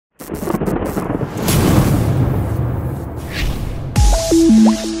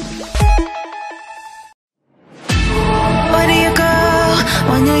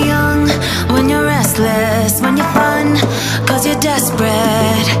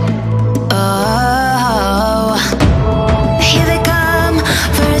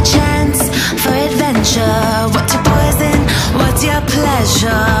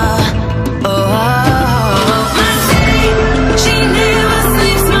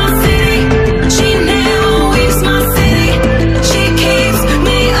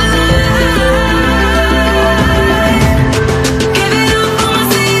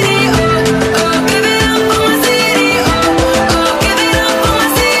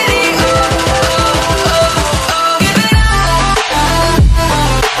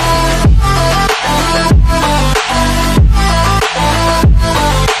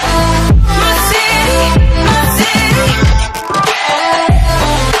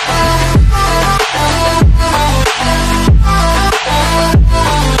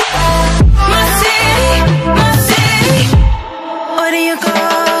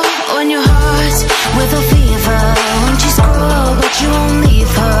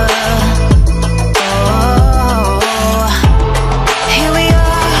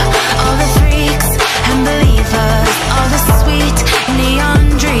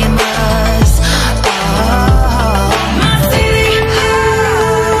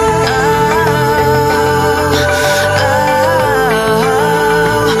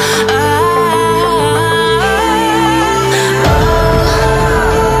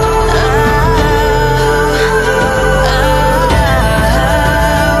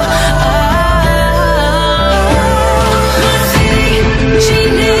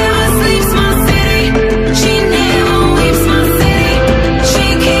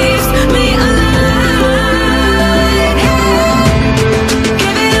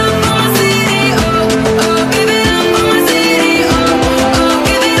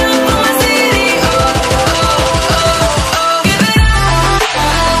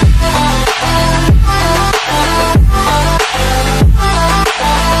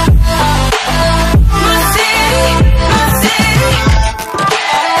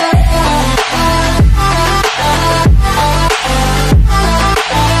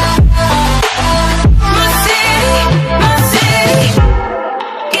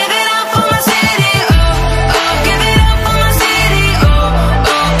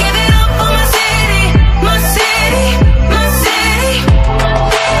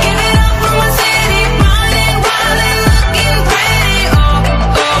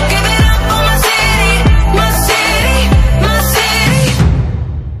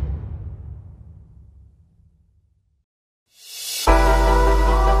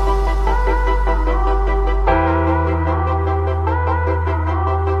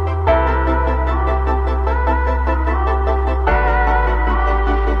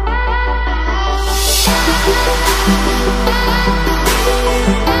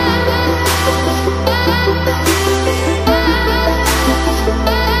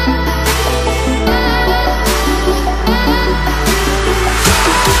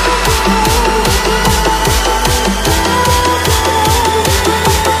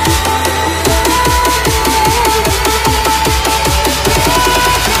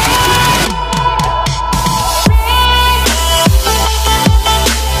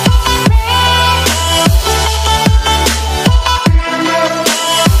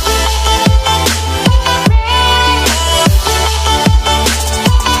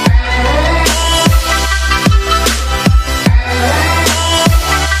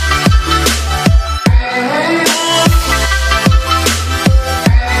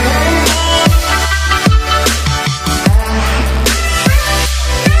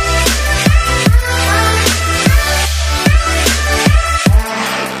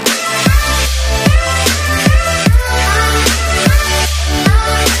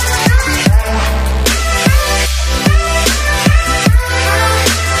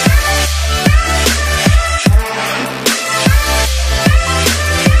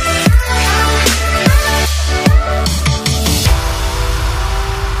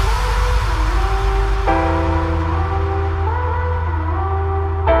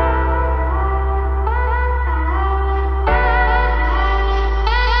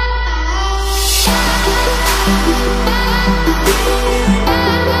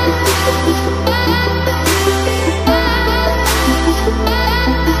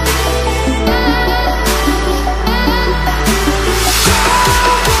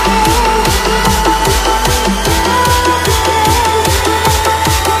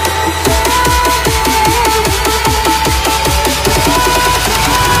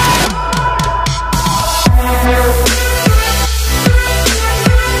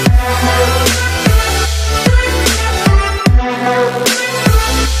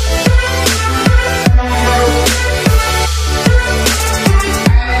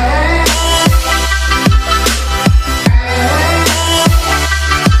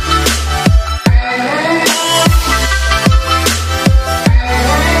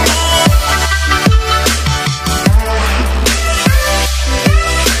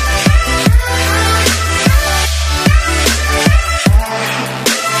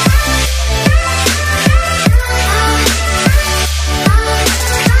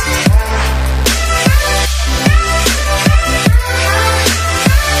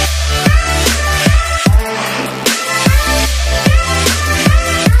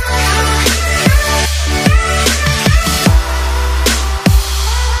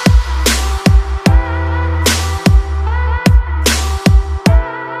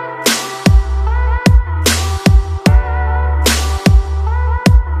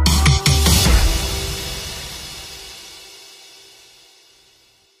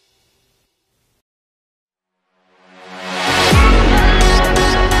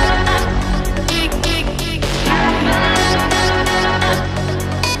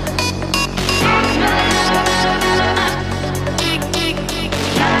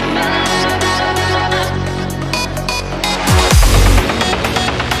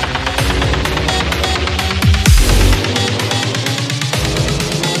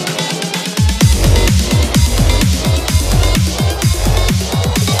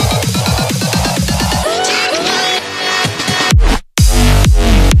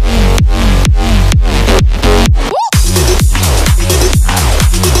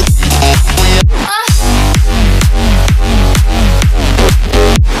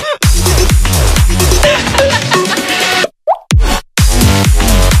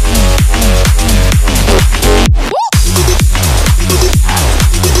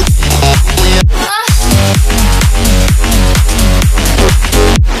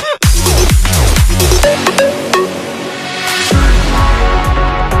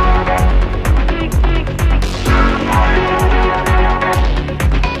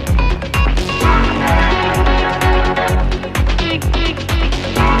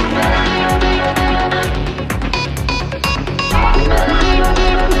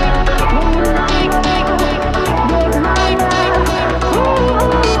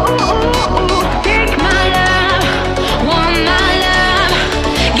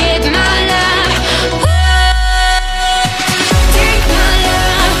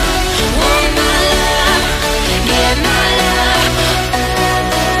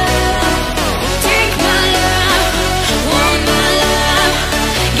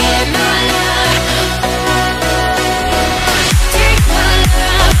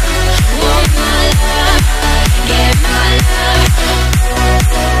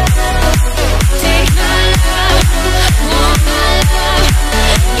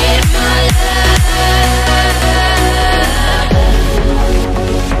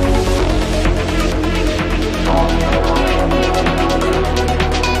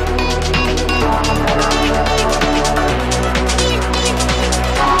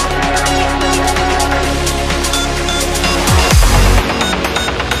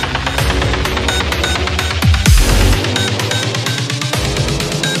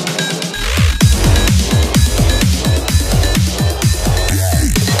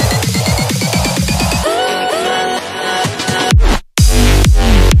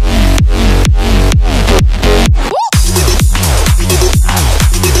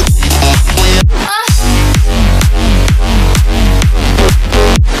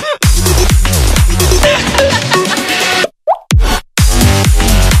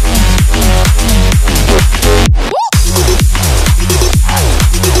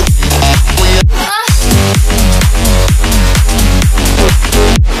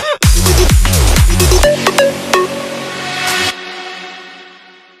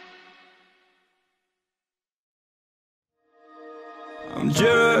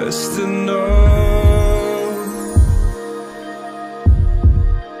just enough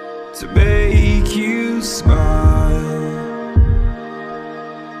to make you smile.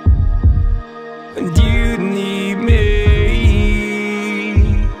 And you need me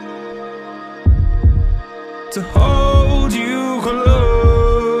to hold you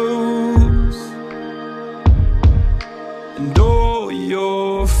close, and all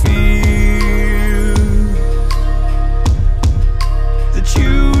your fears that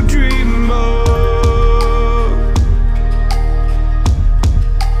you dream of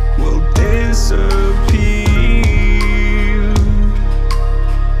will disappear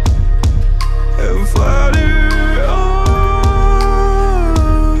and flutter on.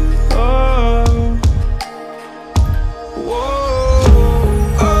 Whoa,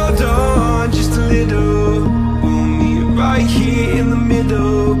 hold on just a little. We'll meet right here in the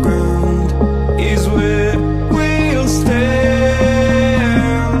middle ground is where we'll stand.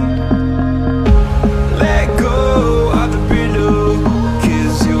 Let go of the riddle,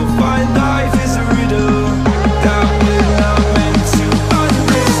 'cause you'll find life is a riddle that we're not meant to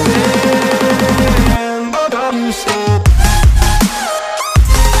understand. Hold on, stop.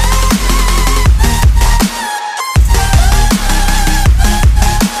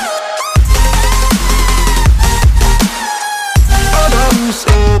 Hold on,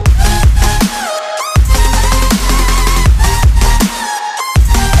 stop.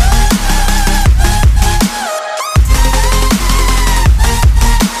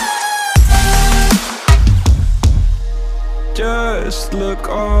 Just look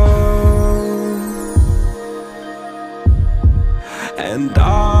on, and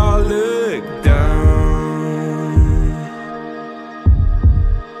I'll look down,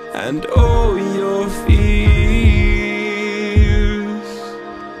 and all your fears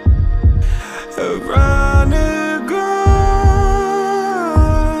have run aground.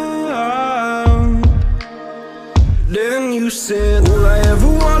 Then you said, all I ever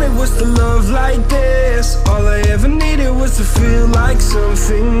wanted was to love like this. All I ever needed was to feel like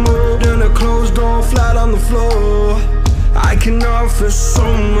something more than a closed door flat on the floor. I can offer so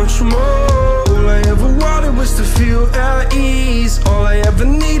much more. All I ever wanted was to feel at ease. All I ever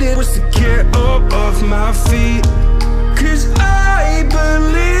needed was to get up off my feet. 'Cause I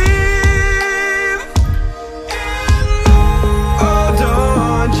believe